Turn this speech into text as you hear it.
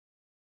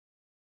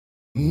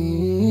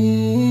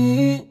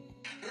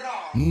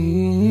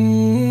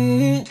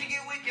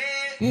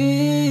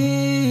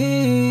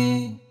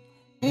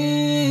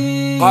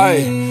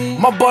Aye,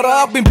 my brother,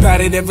 I've been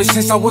battered ever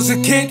since I was a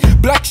kid.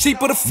 Black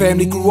sheep of the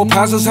family, grew up,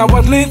 houses how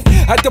I live.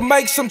 Had to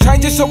make some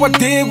changes, so I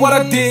did what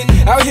I did.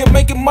 Out here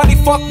making money,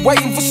 fuck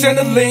waiting for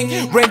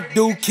Centrelink. Rent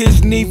due,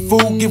 kids need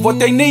food, give what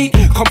they need.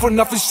 Come from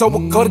nothing, so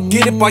I gotta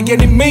get it by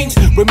any means.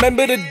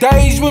 Remember the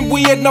days when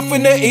we had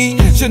nothing to eat.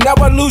 So now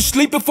I lose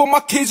sleep before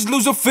my kids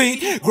lose a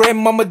feet.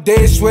 Grandmama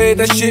dead, swear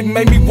that shit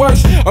made me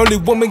worse. Only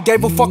woman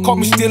gave a fuck, caught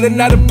me stealing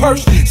out of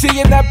purse.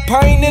 Seeing that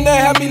pain and it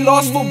had me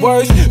lost for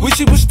words. Wish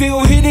she was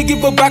still here to give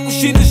her back what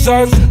she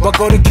deserves. But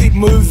gotta keep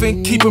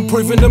moving, keep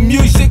improving the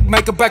music.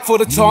 Make her back for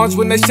the times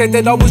when they said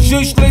that I was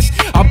useless.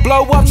 I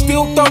blow up,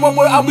 still throw up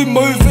where I'll be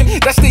moving.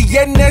 That's the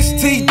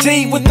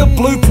NSTG with the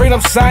blueprint,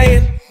 I'm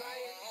saying.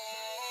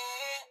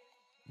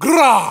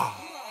 Grah,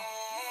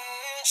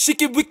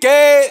 shake it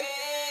wicked.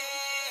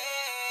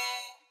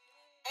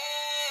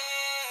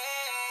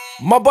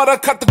 My brother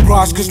cut the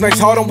grass cause nights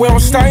hard on where I'm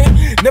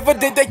staying. Never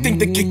did they think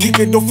they could kick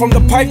it off from the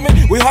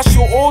pavement. We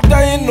hustle all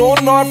day and all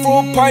night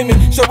for a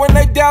payment. So when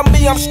they doubt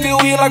me, I'm still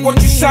here like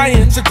what you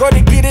saying. So gotta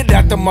get it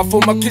out the mouth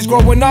for my kids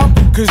growing up.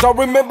 Cause I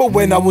remember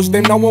when I was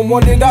them, no one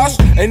wanted us.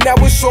 And now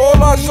it's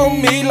all eyes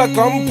on me like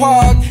I'm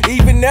parked.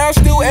 Even now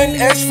still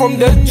NS from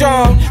the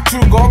jump.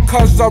 True God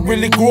cause I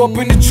really grew up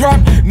in the trap.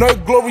 No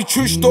glory,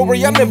 true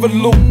story, I never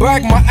look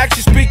back. My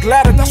actions speak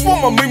louder, that's why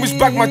my memories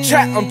back my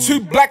chat. I'm too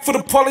black for the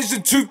polys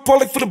and too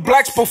poly for the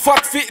blacks. But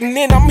fuck fitting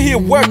in, I'm here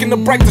working to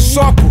break the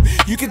cycle.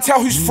 You can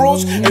tell who's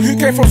frauds and who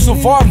came from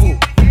survival.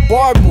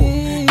 Bible,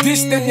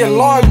 this then you're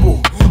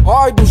liable.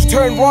 Idols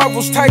turn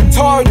rivals, take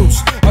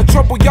titles. A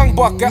troubled young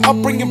buck, our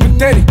upbringing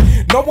pathetic.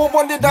 No one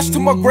wanted us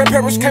till my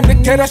grandparents came to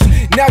get us.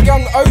 Now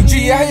young OG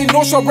out here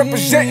also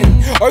representing.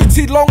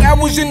 OT long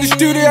hours in the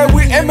studio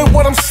with Emmett,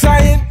 what I'm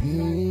saying.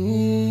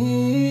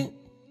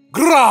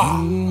 Grah,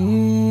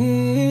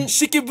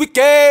 shake it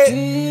wicked.